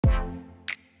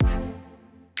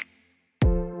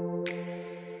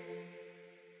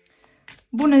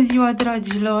Bună ziua,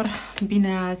 dragilor!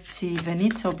 Bine ați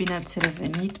venit sau bine ați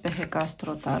revenit pe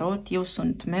𝐔𝐻 Tarot. Eu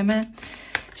sunt Meme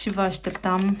și vă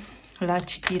așteptam la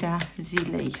citirea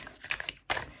zilei.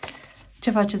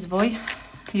 Ce faceți voi?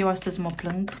 Eu astăzi mă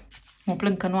plâng. Mă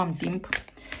plâng că nu am timp.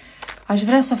 Aș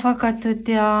vrea să fac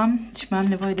atâtea și mai am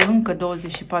nevoie de încă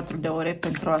 24 de ore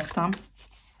pentru asta.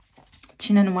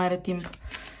 Cine nu mai are timp?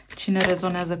 Cine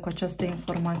rezonează cu această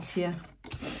informație?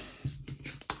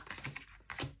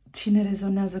 Cine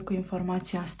rezonează cu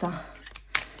informația asta?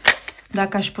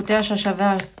 Dacă aș putea și aș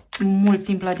avea mult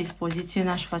timp la dispoziție,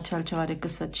 n-aș face altceva decât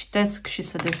să citesc și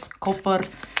să descoper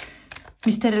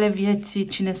misterele vieții,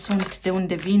 cine sunt, de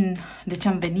unde vin, de ce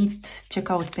am venit, ce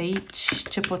caut pe aici,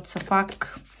 ce pot să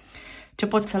fac, ce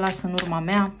pot să las în urma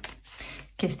mea,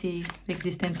 chestii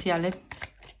existențiale.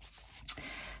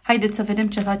 Haideți să vedem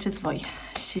ce faceți voi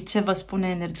și ce vă spune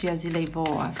energia zilei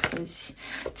vouă astăzi.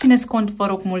 Țineți cont, vă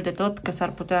rog, mult de tot, că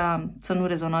s-ar putea să nu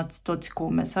rezonați toți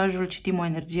cu mesajul. Citim o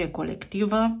energie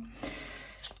colectivă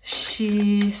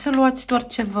și să luați doar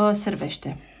ce vă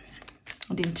servește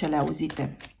din cele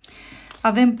auzite.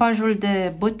 Avem pajul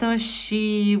de bâtă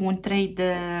și un 3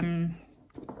 de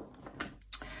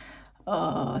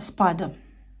spadă.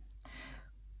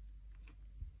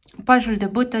 Pajul de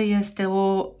bâtă este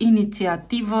o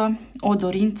inițiativă, o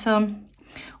dorință,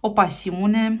 o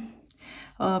pasiune.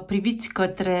 Priviți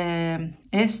către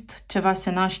est, ceva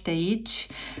se naște aici,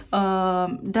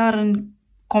 dar în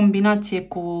combinație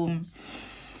cu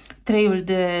treiul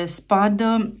de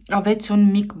spadă aveți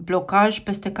un mic blocaj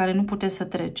peste care nu puteți să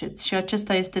treceți și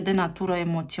acesta este de natură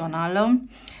emoțională.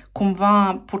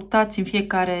 Cumva purtați în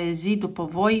fiecare zi după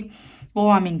voi o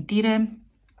amintire,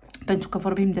 pentru că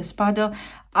vorbim de spadă,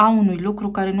 a unui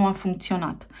lucru care nu a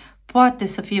funcționat. Poate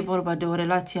să fie vorba de o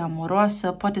relație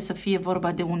amoroasă, poate să fie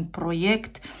vorba de un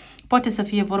proiect, poate să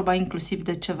fie vorba inclusiv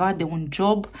de ceva, de un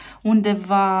job, unde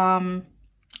v-a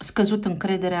scăzut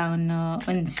încrederea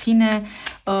în sine,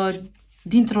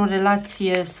 dintr-o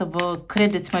relație să vă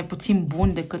credeți mai puțin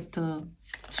bun decât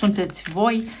sunteți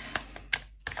voi,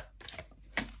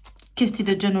 chestii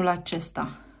de genul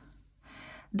acesta.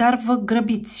 Dar vă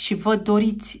grăbiți și vă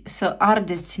doriți să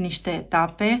ardeți niște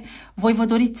etape, voi vă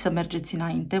doriți să mergeți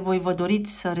înainte, voi vă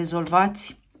doriți să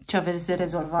rezolvați ce aveți de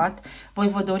rezolvat, voi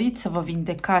vă doriți să vă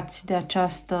vindecați de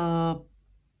această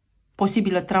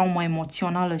posibilă traumă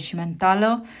emoțională și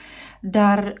mentală,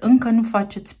 dar încă nu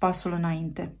faceți pasul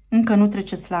înainte, încă nu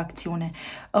treceți la acțiune.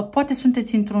 Poate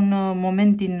sunteți într-un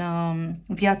moment din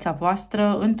viața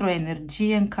voastră, într-o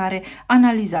energie în care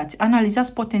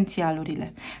analizați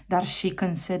potențialurile, dar și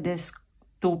când se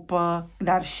destupă,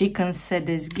 dar și când se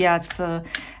dezgheață,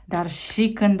 dar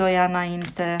și când o ia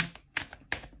înainte.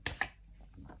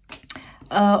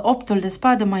 Optul de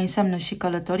spadă mai înseamnă și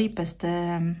călătorii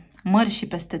peste mări și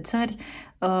peste țări,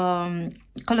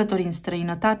 călătorii în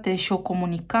străinătate și o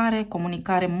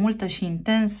comunicare multă și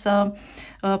intensă,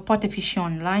 poate fi și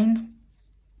online,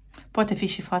 poate fi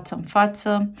și față în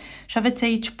față și aveți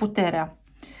aici puterea.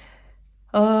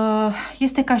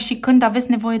 Este ca și când aveți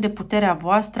nevoie de puterea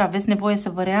voastră, aveți nevoie să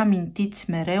vă reamintiți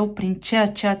mereu prin ceea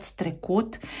ce ați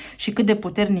trecut și cât de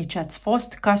puternici ați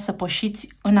fost ca să pășiți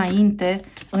înainte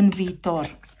în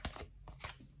viitor.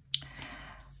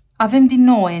 Avem din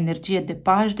nou o energie de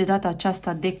paj, de data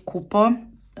aceasta de cupă.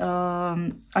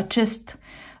 Acest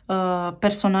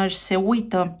personaj se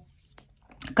uită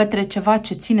către ceva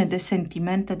ce ține de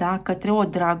sentimente, da? Către o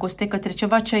dragoste, către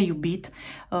ceva ce a iubit,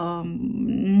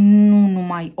 nu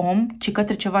numai om, ci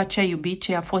către ceva ce a iubit,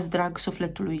 ce a fost drag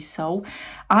sufletului său.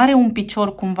 Are un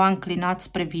picior cumva înclinat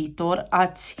spre viitor,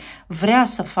 ați vrea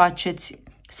să faceți,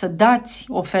 să dați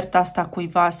oferta asta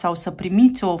cuiva sau să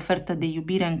primiți o ofertă de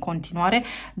iubire în continuare,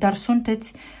 dar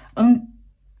sunteți în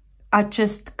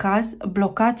acest caz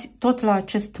blocați tot la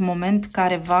acest moment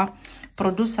care v-a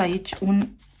produs aici un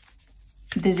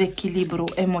dezechilibru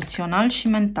emoțional și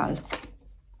mental.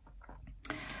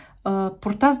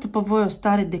 Purtați după voi o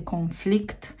stare de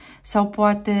conflict sau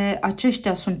poate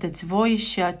aceștia sunteți voi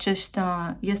și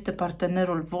acesta este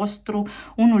partenerul vostru.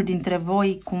 Unul dintre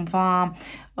voi cumva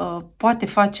poate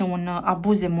face un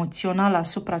abuz emoțional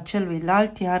asupra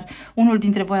celuilalt, iar unul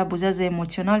dintre voi abuzează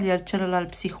emoțional, iar celălalt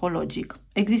psihologic.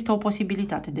 Există o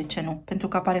posibilitate, de ce nu? Pentru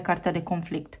că apare cartea de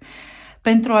conflict.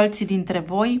 Pentru alții dintre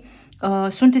voi,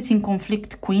 sunteți în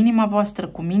conflict cu inima voastră,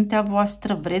 cu mintea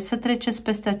voastră, vreți să treceți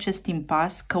peste acest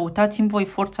impas, căutați în voi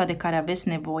forța de care aveți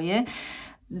nevoie,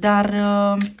 dar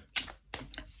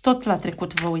tot la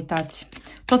trecut vă uitați,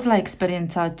 tot la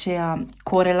experiența aceea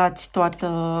corelați toată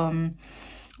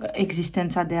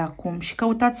existența de acum și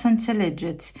căutați să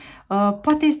înțelegeți.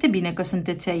 Poate este bine că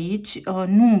sunteți aici,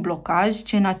 nu în blocaj,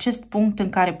 ci în acest punct în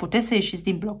care puteți să ieșiți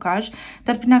din blocaj,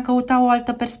 dar prin a căuta o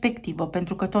altă perspectivă,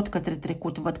 pentru că tot către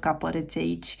trecut văd că apăreți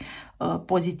aici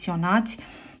poziționați.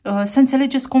 Să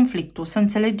înțelegeți conflictul, să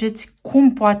înțelegeți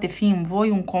cum poate fi în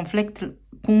voi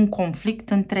un conflict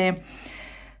între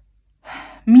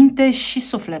minte și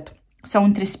suflet, sau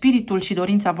între spiritul și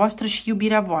dorința voastră și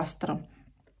iubirea voastră.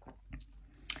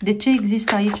 De ce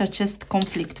există aici acest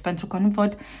conflict? Pentru că nu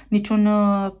văd niciun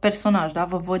personaj, da?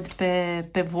 Vă văd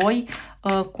pe voi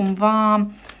cumva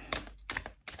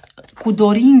cu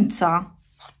dorința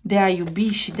de a iubi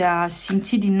și de a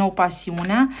simți din nou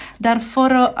pasiunea, dar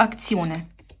fără acțiune.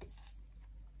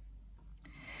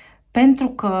 Pentru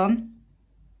că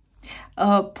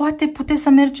poate puteți să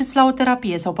mergeți la o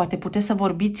terapie sau poate puteți să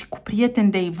vorbiți cu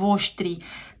prieteni de-ai voștri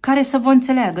care să vă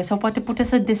înțeleagă sau poate puteți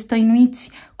să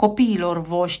destăinuiți copiilor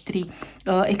voștri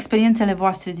experiențele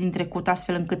voastre din trecut,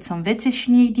 astfel încât să învețe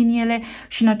și ei din ele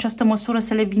și în această măsură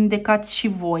să le vindecați și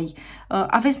voi.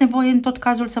 Aveți nevoie în tot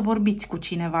cazul să vorbiți cu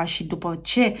cineva și după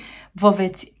ce vă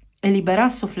veți elibera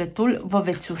sufletul, vă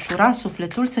veți ușura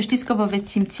sufletul, să știți că vă veți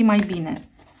simți mai bine.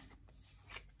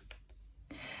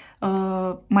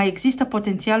 Mai există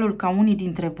potențialul ca unii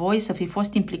dintre voi să fi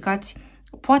fost implicați,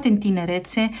 poate în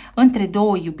tinerețe, între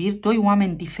două iubiri, doi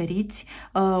oameni diferiți,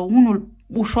 unul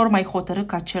ușor mai hotărât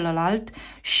ca celălalt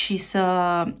și să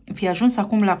fi ajuns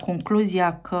acum la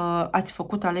concluzia că ați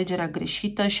făcut alegerea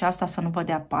greșită și asta să nu vă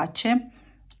dea pace.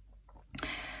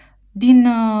 Din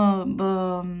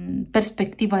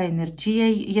perspectiva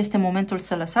energiei, este momentul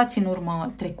să lăsați în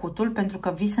urmă trecutul, pentru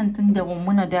că vi se întinde o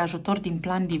mână de ajutor din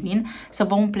plan divin să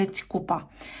vă umpleți cupa.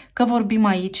 Că vorbim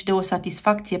aici de o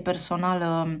satisfacție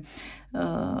personală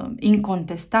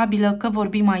incontestabilă, că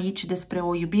vorbim aici despre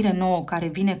o iubire nouă care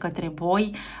vine către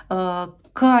voi,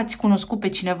 că ați cunoscut pe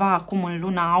cineva acum în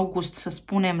luna august, să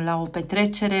spunem, la o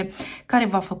petrecere, care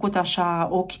v-a făcut așa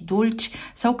ochi dulci,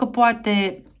 sau că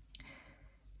poate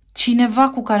cineva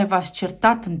cu care v-ați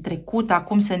certat în trecut,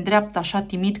 acum se îndreaptă așa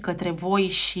timid către voi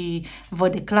și vă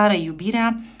declară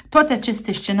iubirea. Toate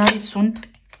aceste scenarii sunt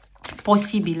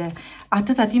posibile,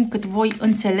 atâta timp cât voi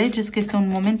înțelegeți că este un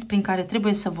moment prin care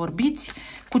trebuie să vorbiți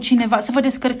cu cineva, să vă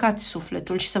descărcați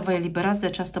sufletul și să vă eliberați de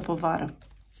această povară.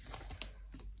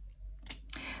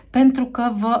 Pentru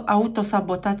că vă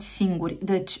autosabotați singuri.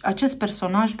 Deci, acest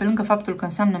personaj, pe lângă faptul că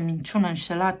înseamnă minciună,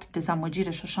 înșelat,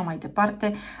 dezamăgire și așa mai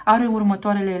departe, are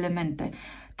următoarele elemente.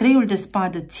 Treiul de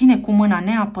spadă ține cu mâna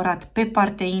neapărat pe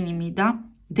partea inimii, da?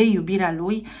 De iubirea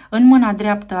lui. În mâna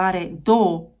dreaptă are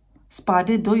două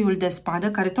spade, doiul de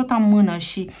spadă, care tot amână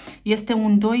și este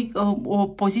un doi, o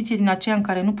poziție din aceea în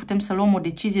care nu putem să luăm o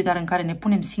decizie, dar în care ne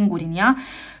punem singuri în ea.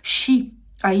 Și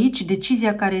aici,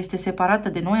 decizia care este separată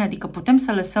de noi, adică putem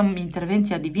să lăsăm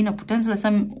intervenția divină, putem să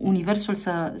lăsăm universul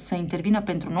să intervină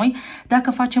pentru noi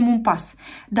dacă facem un pas.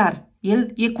 Dar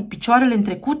el e cu picioarele în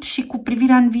trecut și cu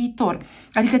privirea în viitor.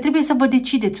 Adică trebuie să vă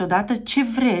decideți odată ce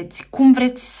vreți, cum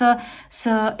vreți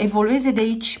să evolueze de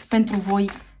aici pentru voi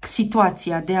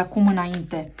situația de acum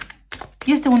înainte.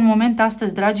 Este un moment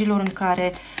astăzi, dragilor, în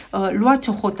care luați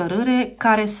o hotărâre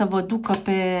care să vă ducă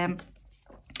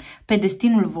pe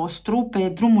destinul vostru, pe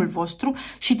drumul vostru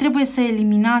și trebuie să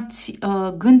eliminați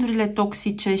gândurile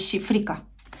toxice și frica.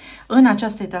 În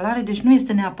această etalare, deci nu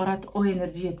este neapărat o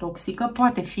energie toxică,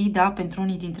 poate fi, da, pentru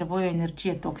unii dintre voi o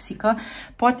energie toxică,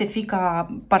 poate fi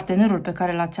ca partenerul pe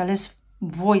care l-ați ales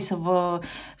voi să vă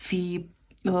fi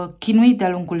chinuit de-a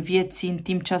lungul vieții în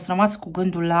timp ce ați rămas cu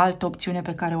gândul la altă opțiune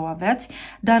pe care o aveați,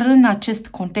 dar în acest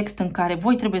context în care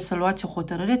voi trebuie să luați o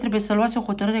hotărâre, trebuie să luați o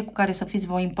hotărâre cu care să fiți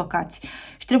voi împăcați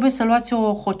și trebuie să luați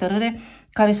o hotărâre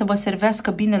care să vă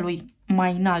servească binelui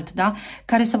mai înalt, da?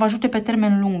 Care să vă ajute pe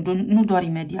termen lung, nu doar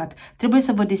imediat. Trebuie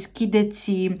să vă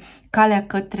deschideți calea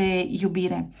către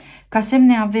iubire. Ca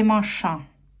semne avem așa: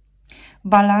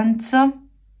 Balanță,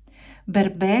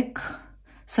 Berbec,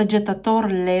 Săgetător,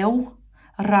 Leu,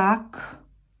 Rac,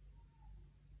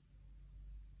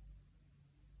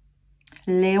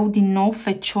 Leu din nou,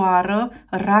 Fecioară,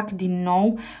 Rac din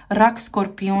nou, Rac,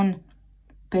 Scorpion,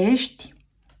 Pești,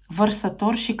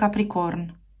 Vărsător și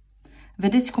Capricorn.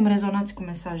 Vedeți cum rezonați cu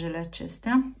mesajele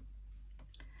acestea?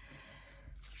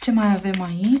 Ce mai avem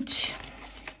aici?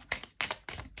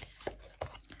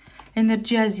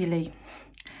 Energia zilei.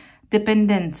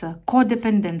 Dependență,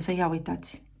 codependență, ia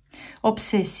uitați.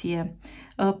 Obsesie,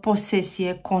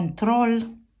 posesie, control,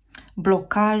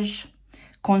 blocaj,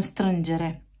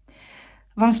 constrângere.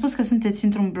 V-am spus că sunteți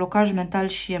într-un blocaj mental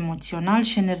și emoțional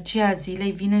și energia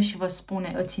zilei vine și vă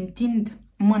spune: îți întind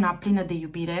mâna plină de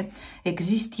iubire,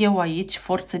 exist eu aici,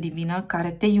 forță divină, care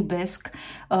te iubesc,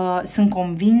 sunt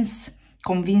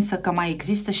convinsă că mai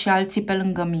există și alții pe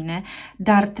lângă mine,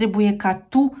 dar trebuie ca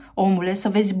tu, omule, să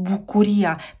vezi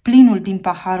bucuria, plinul din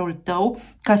paharul tău,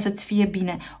 ca să-ți fie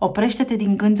bine. Oprește-te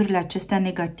din gândurile acestea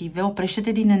negative,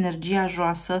 oprește-te din energia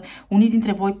joasă. Unii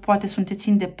dintre voi poate sunteți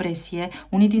în depresie,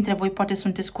 unii dintre voi poate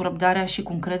sunteți cu răbdarea și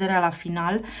cu încrederea la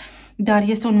final, dar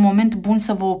este un moment bun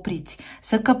să vă opriți,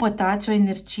 să căpătați o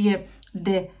energie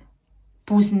de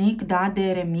puznic, da, de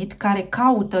eremit, care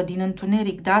caută din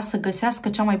întuneric, da, să găsească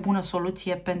cea mai bună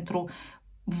soluție pentru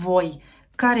voi.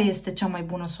 Care este cea mai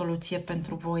bună soluție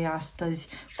pentru voi astăzi?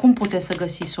 Cum puteți să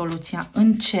găsiți soluția?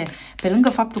 În ce? Pe lângă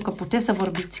faptul că puteți să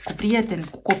vorbiți cu prieteni,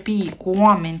 cu copii, cu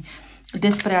oameni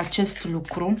despre acest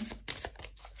lucru,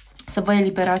 să vă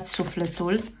eliberați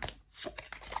sufletul.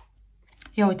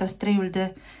 Ia uitați, treiul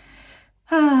de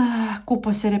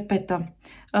cupă se repetă.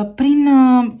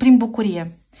 Prin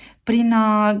bucurie. Prin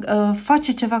a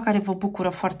face ceva care vă bucură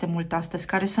foarte mult astăzi,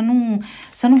 care să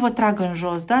nu vă tragă în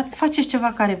jos, da? Faceți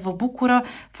ceva care vă bucură,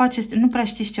 nu prea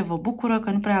știți ce vă bucură, că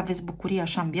nu prea aveți bucurie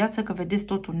așa în viață, că vedeți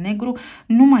totul negru,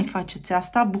 nu mai faceți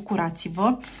asta,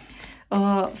 bucurați-vă,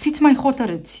 fiți mai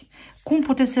hotărâți. Cum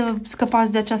puteți să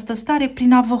scăpați de această stare?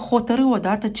 Prin a vă hotărî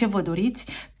odată ce vă doriți,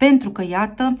 pentru că,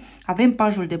 iată, avem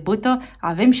pajul de bâtă,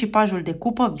 avem și pajul de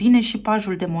cupă, vine și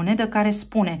pajul de monedă care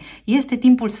spune: este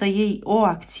timpul să iei o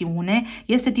acțiune,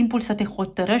 este timpul să te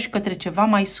hotărăști către ceva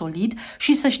mai solid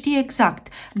și să știi exact.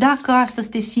 Dacă astăzi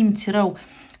te simți rău,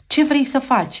 ce vrei să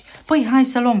faci? Păi hai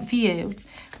să luăm fie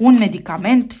un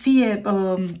medicament, fie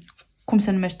cum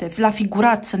se numește, la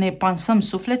figurat, să ne pansăm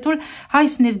sufletul, hai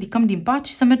să ne ridicăm din pat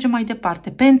și să mergem mai departe.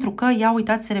 Pentru că, ia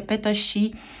uitați, se repetă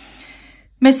și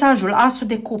mesajul, asul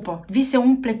de cupă. Vi se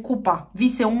umple cupa, vi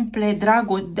se umple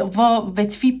dragoste, vă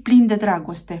veți fi plini de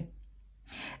dragoste.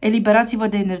 Eliberați-vă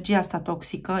de energia asta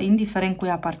toxică, indiferent cui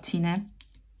aparține.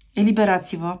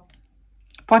 Eliberați-vă,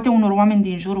 poate unor oameni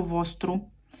din jurul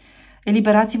vostru.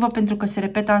 Eliberați-vă pentru că se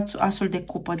repetă asul de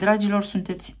cupă. Dragilor,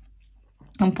 sunteți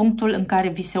în punctul în care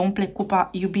vi se umple cupa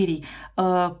iubirii,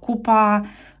 cupa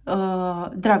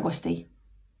dragostei.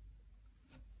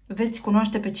 Veți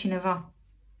cunoaște pe cineva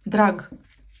drag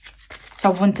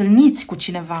sau vă întâlniți cu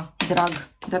cineva drag,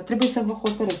 dar trebuie să vă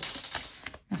hotărâți.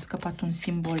 Mi-a scăpat un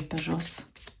simbol pe jos.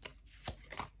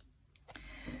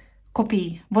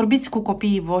 Copiii. Vorbiți cu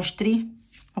copiii voștri,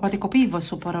 poate copiii vă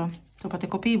supără, sau poate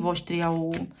copiii voștri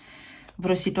au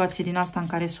vreo situație din asta în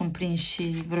care sunt prinși și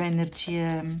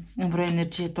vreo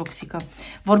energie toxică.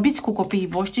 Vorbiți cu copiii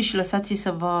voștri și lăsați-i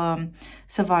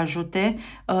să vă ajute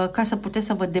ca să puteți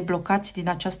să vă deblocați din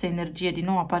această energie. Din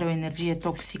nou apare o energie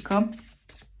toxică.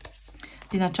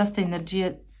 Din această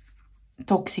energie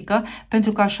toxică,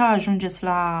 pentru că așa ajungeți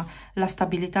la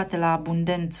stabilitate, la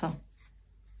abundență.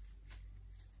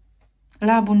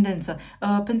 La abundență.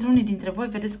 Pentru unii dintre voi,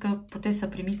 vedeți că puteți să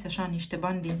primiți așa niște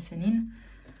bani din senin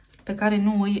pe care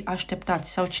nu îi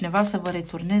așteptați, sau cineva să vă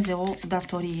returneze o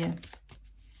datorie.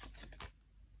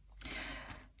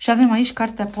 Și avem aici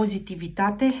cartea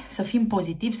pozitivitate, să fim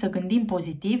pozitivi, să gândim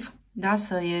pozitiv, da?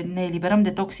 Să ne eliberăm de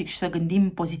toxic și să gândim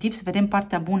pozitiv, să vedem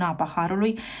partea bună a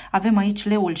paharului. Avem aici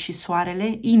leul și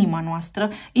soarele,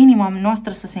 inima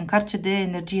noastră să se încarce de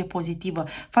energie pozitivă.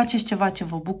 Faceți ceva ce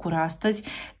vă bucură astăzi.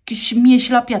 Și mie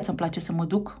și la piață îmi place să mă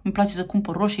duc, îmi place să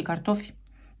cumpăr roșii, cartofi.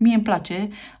 Mie îmi place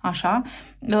așa.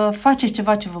 Faceți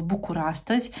ceva ce vă bucură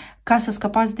astăzi ca să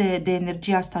scăpați de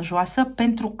energia asta joasă,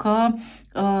 pentru că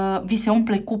vi se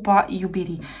umple cupa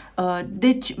iubirii.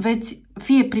 Deci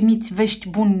fie primiți vești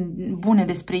bune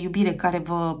despre iubire care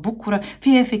vă bucură,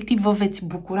 fie efectiv vă veți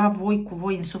bucura voi cu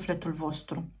voi în sufletul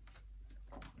vostru.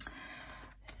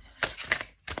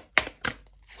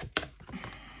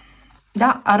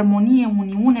 Da, armonie,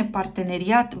 uniune,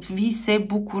 parteneriat, vi se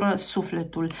bucură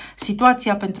sufletul.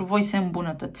 Situația pentru voi se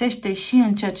îmbunătățește și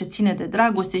în ceea ce ține de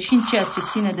dragoste, și în ceea ce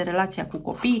ține de relația cu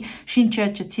copiii, și în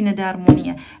ceea ce ține de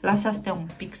armonie. Lasă astea un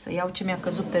pic să iau ce mi-a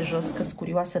căzut pe jos, că-s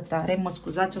curioasă tare. Mă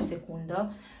scuzați o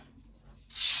secundă.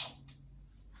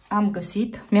 Am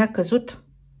găsit, mi-a căzut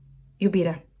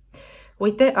iubirea.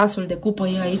 Uite, asul de cupă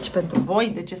e aici pentru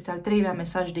voi, deci este al treilea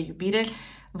mesaj de iubire.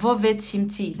 Vă veți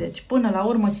simți. Deci, până la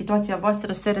urmă, situația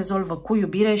voastră se rezolvă cu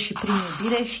iubire și prin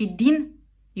iubire și din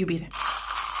iubire.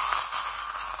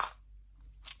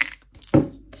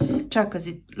 Ce a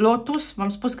căzut? Lotus. V-am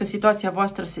spus că situația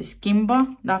voastră se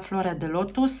schimbă, da? Floarea de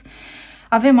lotus.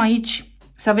 Avem aici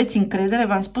să aveți încredere.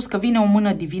 V-am spus că vine o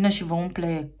mână divină și vă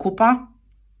umple cupa.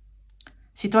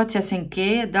 Situația se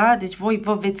încheie, da? Deci voi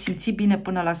vă veți simți bine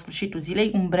până la sfârșitul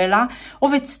zilei. Umbrela o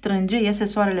veți strânge, iese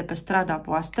soarele pe strada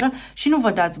voastră și nu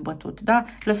vă dați bătut, da?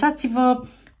 Lăsați-vă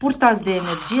purtați de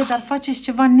energie, dar faceți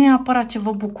ceva neapărat ce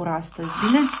vă bucură astăzi,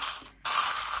 bine?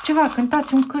 Ceva,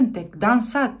 cântați un cântec,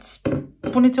 dansați,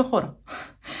 puneți o horă.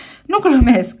 Nu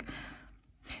glumesc.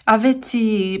 Aveți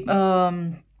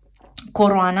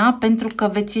coroana pentru că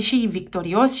veți ieși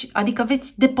victorioși, adică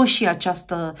veți depăși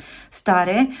această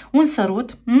stare. Un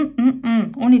sărut,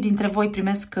 unii dintre voi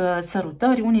primesc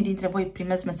sărutări, unii dintre voi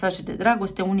primesc mesaje de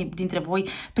dragoste, unii dintre voi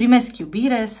primesc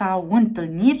iubire sau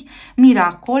întâlniri,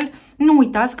 miracol. Nu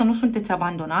uitați că nu sunteți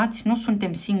abandonați, nu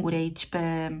suntem singuri aici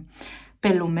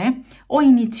pe lume. O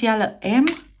inițială M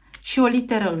și o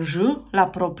literă J la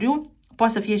propriu.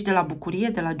 Poate să fie și de la bucurie,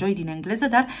 de la joy din engleză,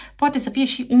 dar poate să fie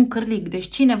și un cârlig. Deci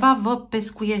cineva vă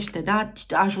pescuiește, da?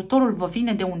 Ajutorul vă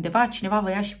vine de undeva, cineva vă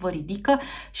ia și vă ridică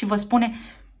și vă spune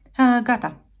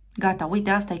gata, gata, uite,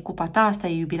 asta e cupa ta, asta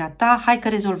e iubirea ta, hai că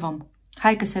rezolvăm,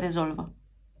 hai că se rezolvă.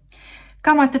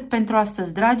 Cam atât pentru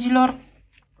astăzi, dragilor.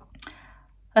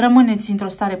 Rămâneți într-o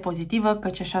stare pozitivă,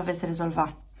 căci așa veți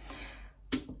rezolva.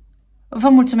 Vă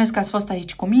mulțumesc că ați fost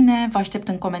aici cu mine, vă aștept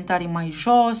în comentarii mai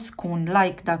jos, cu un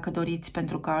like dacă doriți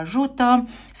pentru că ajută,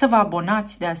 să vă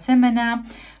abonați de asemenea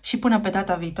și până pe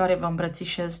data viitoare vă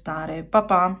îmbrățișez tare. Pa,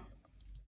 pa!